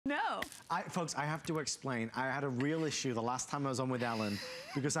Folks, I have to explain. I had a real issue the last time I was on with Ellen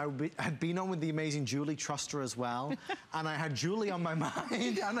because I had been on with the amazing Julie Truster as well, and I had Julie on my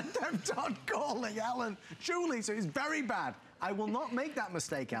mind, and I kept on calling Ellen Julie, so it's very bad. I will not make that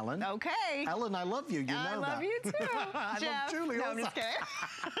mistake, Ellen. Okay. Ellen, I love you. You know that. I love you too, I Jeff. love Julie no, also. I'm just kidding.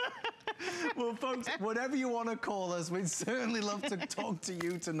 Well, folks, whatever you want to call us, we'd certainly love to talk to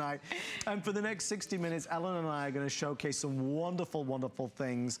you tonight. And for the next 60 minutes, Ellen and I are going to showcase some wonderful, wonderful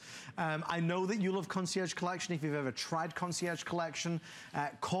things. I know that you love Concierge Collection. If you've ever tried Concierge Collection,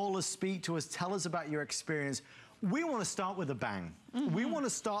 call us, speak to us, tell us about your experience. We want to start with a bang. We want to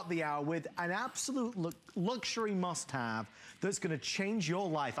start the hour with an absolute luxury must-have that's going to change your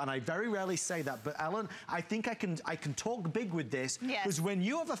life. And I very rarely say that, but Ellen, I think I can talk big with this. Yes. Because when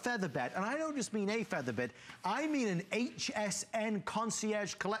you have a featherbed, and I don't just mean a featherbed, I mean an HSN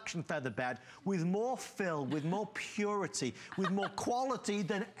Concierge Collection featherbed with more fill, with more purity, with more quality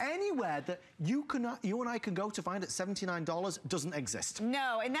than anywhere that you and I can go to find at $79 doesn't exist.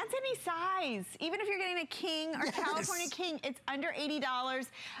 No, and that's any size. Even if you're getting a king or California king, it's under $80.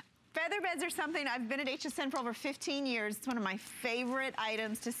 Featherbeds are something, I've been at HSN for over 15 years. It's one of my favorite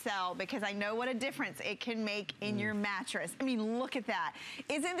items to sell because I know what a difference it can make in your mattress. I mean, look at that.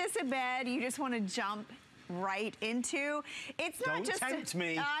 Isn't this a bed you just want to jump right into? It's not just tempt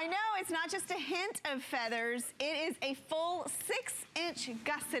me. I know, it's not just a hint of feathers. It is a full 6-inch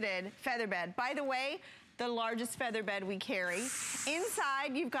gusseted featherbed. By the way, the largest featherbed we carry.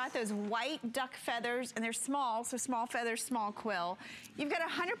 Inside, you've got those white duck feathers, and they're small, so small feathers, small quill. You've got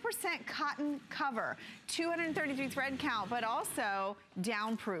 100% cotton cover, 233 thread count, but also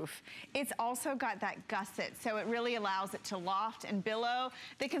downproof. It's also got that gusset, so it really allows it to loft and billow.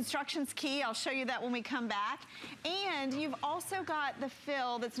 The construction's key. I'll show you that when we come back. And you've also got the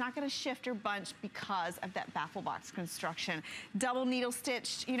fill that's not going to shift or bunch because of that baffle box construction. Double needle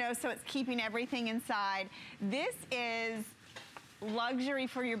stitched, you know, so it's keeping everything inside. This is luxury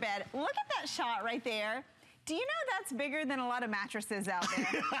for your bed. Look at that shot right there. Do you know that's bigger than a lot of mattresses out there?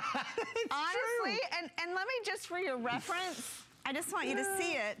 Honestly, and let me just, for your reference, I just want you to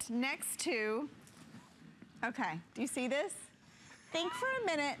see it next to, okay, do you see this? Think for a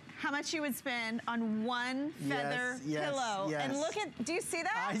minute how much you would spend on one feather pillow. Yes. And look at, do you see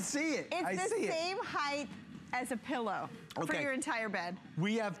that? I see it. It's the same height as a pillow for your entire bed.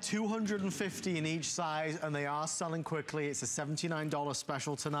 We have 250 in each size, and they are selling quickly. It's a $79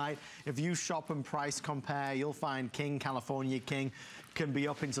 special tonight. If you shop and price compare, you'll find King, California King, can be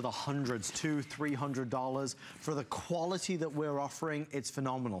up into the hundreds, $200, $300. For the quality that we're offering, it's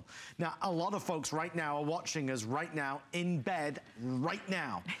phenomenal. Now, a lot of folks right now are watching us right now in bed right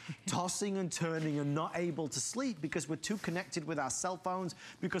now, tossing and turning and not able to sleep because we're too connected with our cell phones,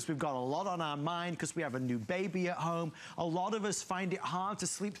 because we've got a lot on our mind, because we have a new baby at home. A lot of us find it hard to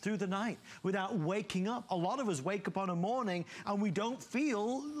sleep through the night without waking up. A lot of us wake up on a morning and we don't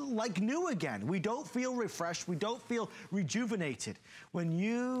feel like new again. We don't feel refreshed. We don't feel rejuvenated. When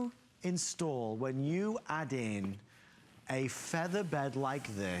you install, when you add in a feather bed like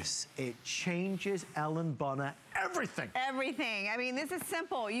this, it changes, Ellen Bonner, everything. Everything. I mean, this is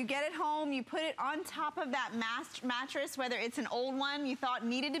simple. You get it home, you put it on top of that mattress, whether it's an old one you thought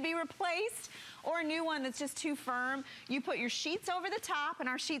needed to be replaced or a new one that's just too firm. You put your sheets over the top, and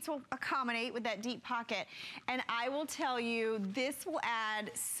our sheets will accommodate with that deep pocket. And I will tell you, this will add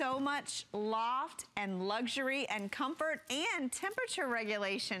so much loft and luxury and comfort and temperature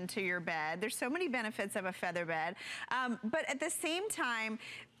regulation to your bed. There's so many benefits of a feather bed. But at the same time,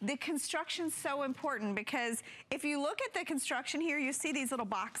 the construction's so important because if you look at the construction here, you see these little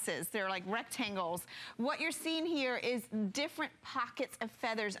boxes. They're like rectangles. What you're seeing here is different pockets of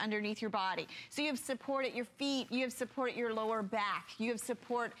feathers underneath your body. So you have support at your feet, you have support at your lower back, you have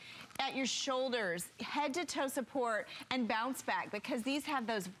support at your shoulders, head to toe support, and bounce back, because these have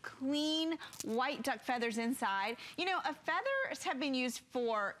those clean white duck feathers inside. You know, feathers have been used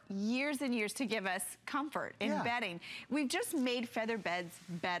for years and years to give us comfort in bedding. We've just made feather beds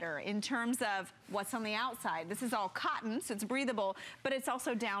better in terms of what's on the outside. This is all cotton, so it's breathable, but it's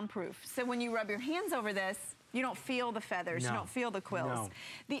also downproof. So when you rub your hands over this, you don't feel the feathers, you don't feel the quills. No.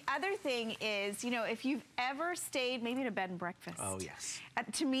 The other thing is, you know, if you've ever stayed maybe in a bed and breakfast. Oh, yes.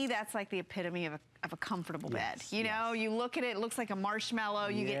 To me, that's like the epitome of a comfortable bed. You know, you look at it, it looks like a marshmallow.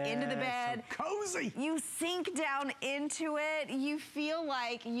 You get into the bed. So cozy. You sink down into it. You feel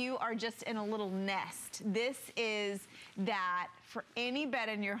like you are just in a little nest. This is that for any bed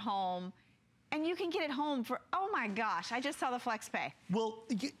in your home. And you can get it home for, oh my gosh, I just saw the flex pay. Well,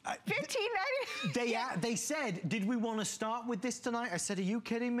 $15.99. They said, did we want to start with this tonight? I said, are you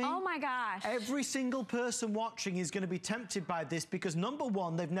kidding me? Oh my gosh. Every single person watching is going to be tempted by this because number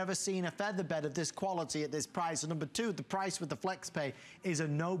one, they've never seen a feather bed of this quality at this price. And number two, the price with the flex pay is a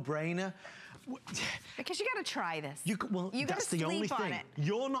no-brainer. Because you got to try this. Well, that's the only thing.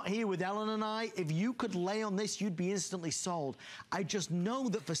 You're not here with Ellen and I. If you could lay on this, you'd be instantly sold. I just know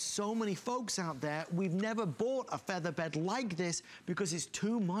that for so many folks out there, we've never bought a feather bed like this because it's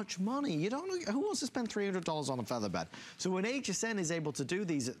too much money. You don't know, who wants to spend $300 on a feather bed? So when HSN is able to do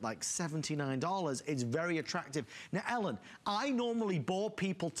these at like $79, it's very attractive. Now, Ellen, I normally bore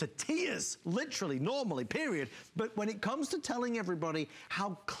people to tears, literally, normally, period. But when it comes to telling everybody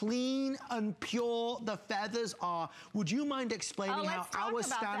how clean and pure the feathers are, would you mind explaining how our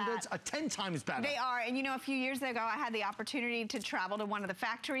standards are 10 times better? They are, and you know, a few years ago, I had the opportunity to travel to one of the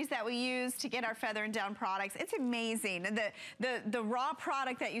factories that we use to get our feather and down products. It's amazing. The raw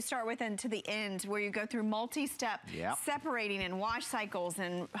product that you start with and to the end, where you go through multi-step separating and wash cycles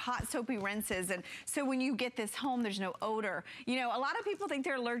and hot soapy rinses. And so when you get this home, there's no odor. You know, a lot of people think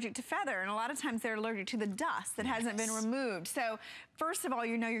they're allergic to feather, and a lot of times they're allergic to the dust that hasn't been removed. So first of all,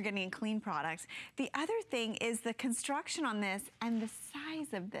 you know you're getting a clean product. The other thing is the construction on this and the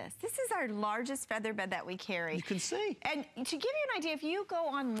size of this. This is our largest feather bed that we carry. You can see. And to give you an idea, if you go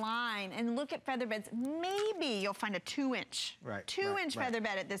online and look at feather beds, maybe you'll find a 2-inch. Two-inch feather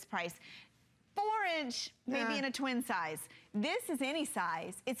bed at this price. 4-inch, maybe in a twin size. This is any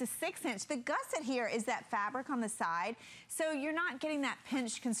size. It's a 6-inch. The gusset here is that fabric on the side, so you're not getting that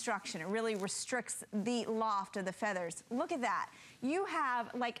pinched construction. It really restricts the loft of the feathers. Look at that. You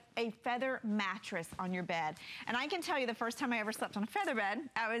have like a feather mattress on your bed. And I can tell you the first time I ever slept on a feather bed,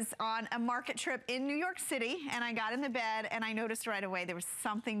 I was on a market trip in New York City, and I got in the bed, and I noticed right away there was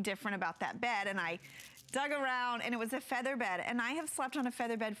something different about that bed, and I dug around, and it was a feather bed. And I have slept on a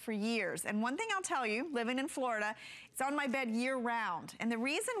feather bed for years. And one thing I'll tell you, living in Florida, it's on my bed year round. And the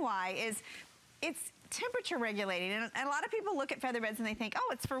reason why is it's temperature regulating. And a lot of people look at feather beds and they think, oh,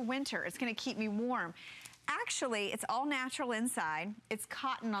 it's for winter. It's gonna keep me warm. Actually, it's all natural inside. It's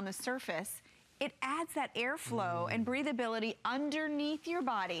cotton on the surface. It adds that airflow and breathability underneath your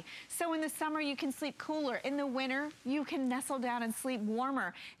body. So in the summer, you can sleep cooler. In the winter, you can nestle down and sleep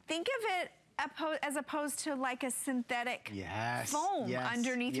warmer. Think of it as opposed to like a synthetic foam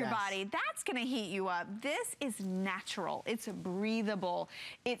underneath your body. That's gonna heat you up. This is natural, it's breathable,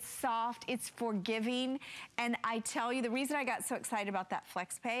 it's soft, it's forgiving. And I tell you, the reason I got so excited about that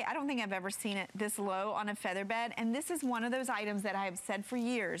flex pay, I don't think I've ever seen it this low on a feather bed. And this is one of those items that I have said for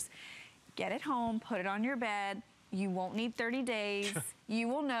years, get it home, put it on your bed. You won't need 30 days. You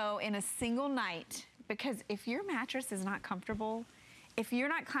will know in a single night, because if your mattress is not comfortable, if you're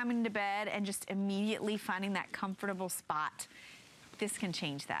not climbing into bed and just immediately finding that comfortable spot, this can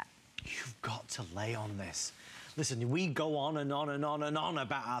change that. You've got to lay on this. Listen, we go on and on and on and on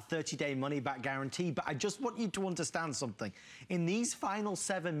about our 30-day money-back guarantee, but I just want you to understand something. In these final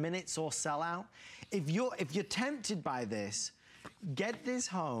 7 minutes or sellout, if you're tempted by this, get this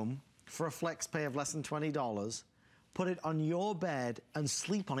home for a flex pay of less than $20, put it on your bed and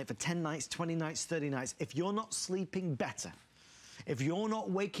sleep on it for 10 nights, 20 nights, 30 nights. If you're not sleeping better, if you're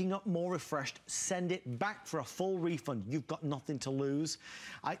not waking up more refreshed, send it back for a full refund. You've got nothing to lose.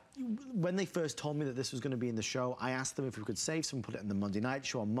 When they first told me that this was going to be in the show, I asked them if we could save some, put it in the Monday night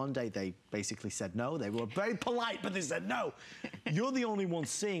show. On Monday, they basically said no. They were very polite, but they said no. You're the only one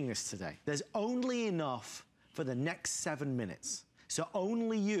seeing this today. There's only enough for the next 7 minutes. So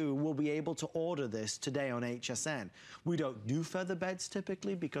only you will be able to order this today on HSN. We don't do feather beds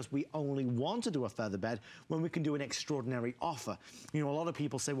typically because we only want to do a feather bed when we can do an extraordinary offer. You know, a lot of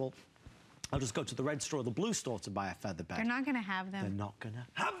people say, well, I'll just go to the red store or the blue store to buy a feather bed. They're not gonna have them. They're not gonna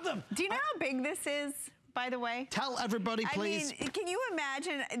have them. Do you know how big this is, by the way? Tell everybody, please. I mean, can you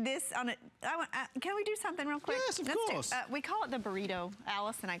imagine this on a, can we do something real quick? Yes, of course. We call it the burrito.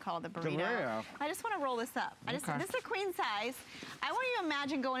 Alice and I call it the burrito. I just want to roll this up. This is a queen size. I want you to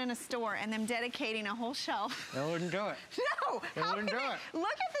imagine going in a store and them dedicating a whole shelf. They wouldn't do it. No. They wouldn't do it. Look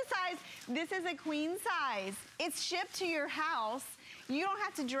at the size. This is a queen size. It's shipped to your house. You don't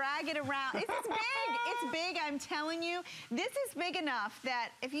have to drag it around. It's big. It's big, I'm telling you. This is big enough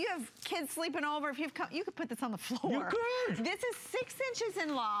that if you have kids sleeping over, if you've come, you could put this on the floor. You could. This is 6 inches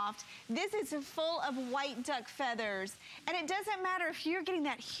in loft. This is full of white duck feathers. And it doesn't matter if you're getting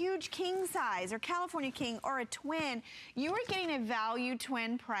that huge king size or California king or a twin, you are getting a value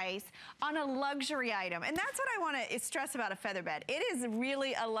twin price on a luxury item. And that's what I want to stress about a feather bed. It is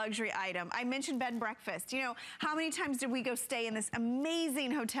really a luxury item. I mentioned bed and breakfast. You know, how many times did we go stay in this amazing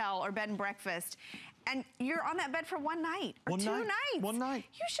amazing hotel or bed and breakfast, and you're on that bed for one night or two nights. One night.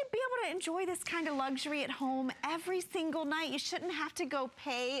 You should be able to enjoy this kind of luxury at home every single night. You shouldn't have to go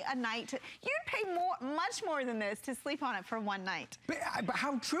pay a night to, you'd pay much more than this to sleep on it for one night. But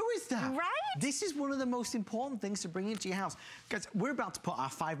how true is that? Right? This is one of the most important things to bring into your house. Guys, we're about to put our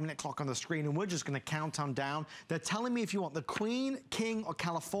 5-minute clock on the screen and we're just gonna count on down. They're telling me if you want the Queen, King, or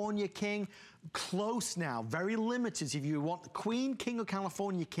California King, close now, very limited. If you want the Queen, King, or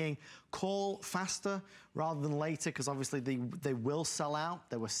California King, call faster rather than later, because obviously they will sell out.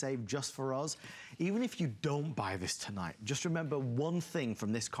 They were saved just for us. Even if you don't buy this tonight, just remember one thing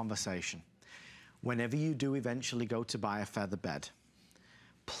from this conversation. Whenever you do eventually go to buy a feather bed,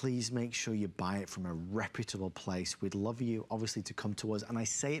 please make sure you buy it from a reputable place. We'd love you, obviously, to come to us. And I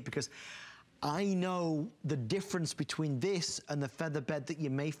say it because I know the difference between this and the feather bed that you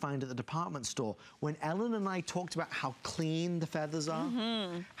may find at the department store. When Ellen and I talked about how clean the feathers are,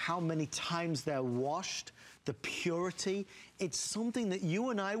 how many times they're washed, the purity, it's something that you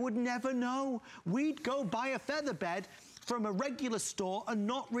and I would never know. We'd go buy a feather bed from a regular store and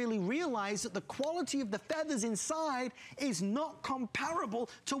not really realize that the quality of the feathers inside is not comparable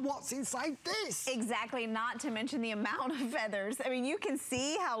to what's inside this. Exactly, not to mention the amount of feathers. I mean, you can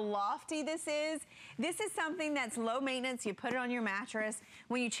see how lofty this is. This is something that's low maintenance. You put it on your mattress.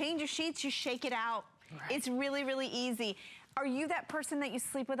 When you change your sheets, you shake it out. Right. It's really, really easy. Are you that person that you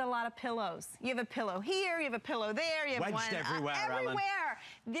sleep with a lot of pillows? You have a pillow here, you have a pillow there, you have wedged one everywhere, everywhere.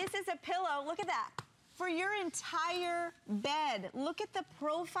 This is a pillow, look at that. For your entire bed. Look at the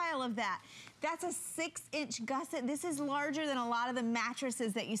profile of that. That's a 6-inch gusset. This is larger than a lot of the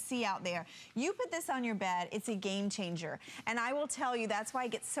mattresses that you see out there. You put this on your bed, it's a game changer. And I will tell you, that's why I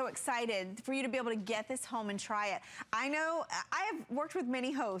get so excited for you to be able to get this home and try it. I know, I have worked with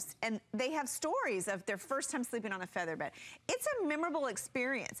many hosts and they have stories of their first time sleeping on a feather bed. It's a memorable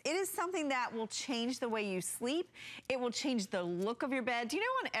experience. It is something that will change the way you sleep. It will change the look of your bed. Do you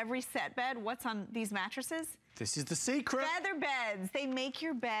know on every set bed, what's on these mattresses? This is the secret. Feather beds. They make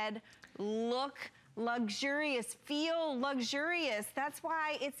your bed look luxurious, feel luxurious. That's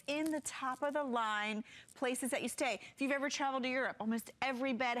why it's in the top of the line places that you stay. If you've ever traveled to Europe, almost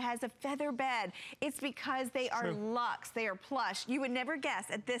every bed has a feather bed. It's because they are luxe, they are plush. You would never guess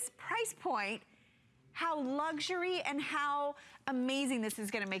at this price point how luxury and how amazing this is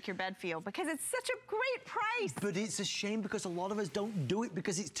gonna make your bed feel, because it's such a great price. But it's a shame because a lot of us don't do it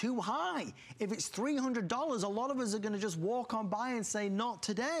because it's too high. If it's $300, a lot of us are gonna just walk on by and say, not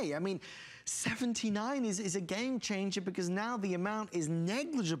today. I mean, $79 is a game changer because now the amount is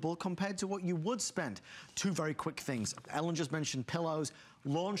negligible compared to what you would spend. Two very quick things. Ellen just mentioned pillows.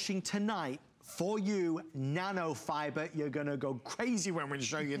 Launching tonight, for you, nano fiber. You're gonna go crazy when we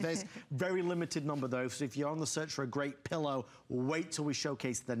show you this. Very limited number though, so if you're on the search for a great pillow, wait till we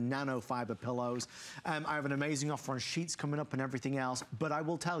showcase the nano fiber pillows. I have an amazing offer on sheets coming up and everything else, but I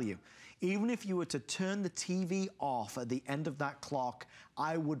will tell you, even if you were to turn the TV off at the end of that clock,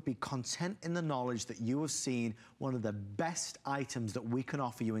 I would be content in the knowledge that you have seen one of the best items that we can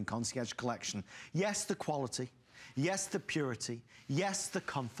offer you in Concierge Collection. Yes, the quality. Yes, the purity. Yes, the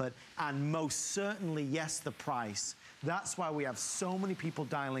comfort. And most certainly, yes, the price. That's why we have so many people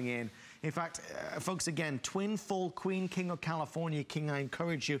dialing in. In fact, folks, again, twin, full, Queen, King, or California King, I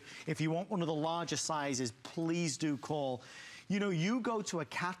encourage you, if you want one of the larger sizes, please do call. You know, you go to a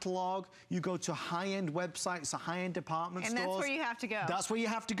catalog, you go to high-end websites, high-end department stores. And that's where you have to go. That's where you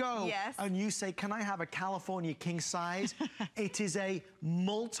have to go. Yes. And you say, can I have a California King size? It is a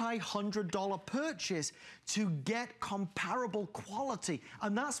multi-$100 purchase to get comparable quality.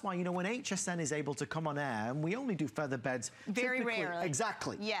 And that's why, you know, when HSN is able to come on air, and we only do feather beds. Very rarely.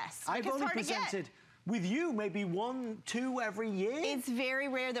 Exactly. Yes. I've only presented with you maybe 1, 2 every year. It's very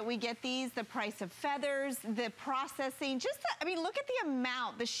rare that we get these, the price of feathers, the processing, just the, I mean, look at the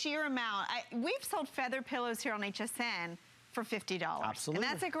amount, the sheer amount. We've sold feather pillows here on HSN for $50. Absolutely.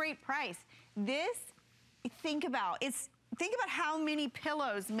 And that's a great price. This, think about how many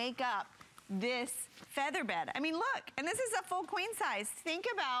pillows make up this feather bed. I mean, look, and this is a full queen size. Think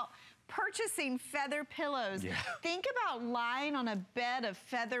about purchasing feather pillows. Yeah. Think about lying on a bed of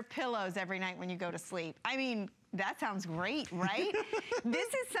feather pillows every night when you go to sleep. I mean, that sounds great, right? This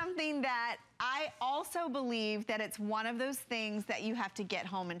is something that I also believe that it's one of those things that you have to get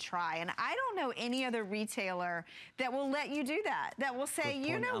home and try. And I don't know any other retailer that will let you do that, that will say,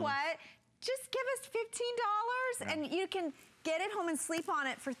 you know what, just give us $15 and you can get it home and sleep on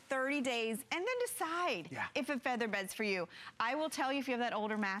it for 30 days and then decide if a feather bed's for you. I will tell you, if you have that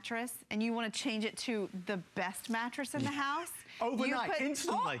older mattress and you want to change it to the best mattress in the house, Overnight,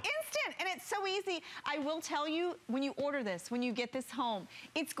 instantly. Oh, instant, and it's so easy. I will tell you, when you order this, when you get this home,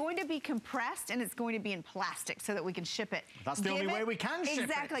 it's going to be compressed and it's going to be in plastic so that we can ship it. That's the only way we can ship it.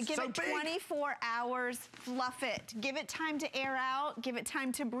 Exactly. Give so it big. 24 hours, fluff it. Give it time to air out, give it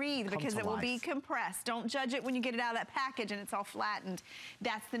time to breathe because it will be compressed. Don't judge it when you get it out of that package and it's all flattened.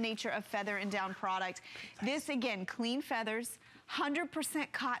 That's the nature of feather and down product. This, again, clean feathers,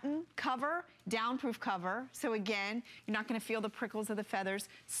 100% cotton cover, downproof cover. So again, you're not gonna feel the prickles of the feathers.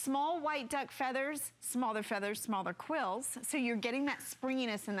 Small white duck feathers, smaller quills. So you're getting that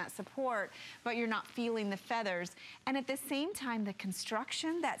springiness and that support, but you're not feeling the feathers. And at the same time, the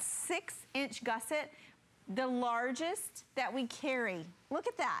construction, that 6-inch gusset, the largest that we carry. Look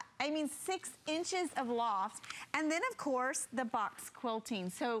at that. I mean, 6 inches of loft. And then of course, the box quilting.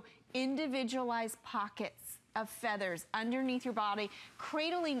 So individualized pockets of feathers underneath your body,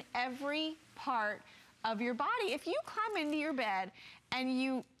 cradling every part of your body. If you climb into your bed and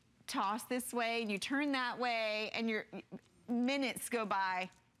you toss this way and you turn that way and your minutes go by,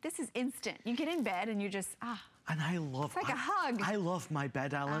 this is instant. You get in bed and you just, And I love, it's like a hug. I love my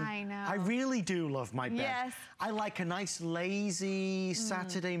bed, Ellen. I know. I really do love my bed. Yes. I like a nice lazy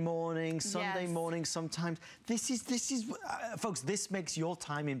Saturday morning, Sunday morning sometimes. This is, folks, this makes your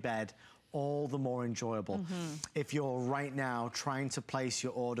time in bed all the more enjoyable. If you're right now trying to place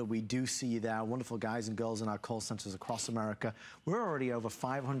your order, we do see you there. Wonderful guys and girls in our call centers across America. We're already over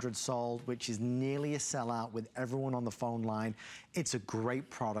 500 sold, which is nearly a sellout with everyone on the phone line. It's a great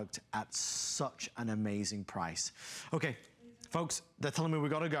product at such an amazing price. Okay, folks, they're telling me we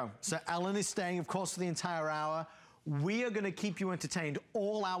gotta go. So Ellen is staying, of course, for the entire hour. We are going to keep you entertained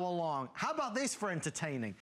all hour long. How about this for entertaining?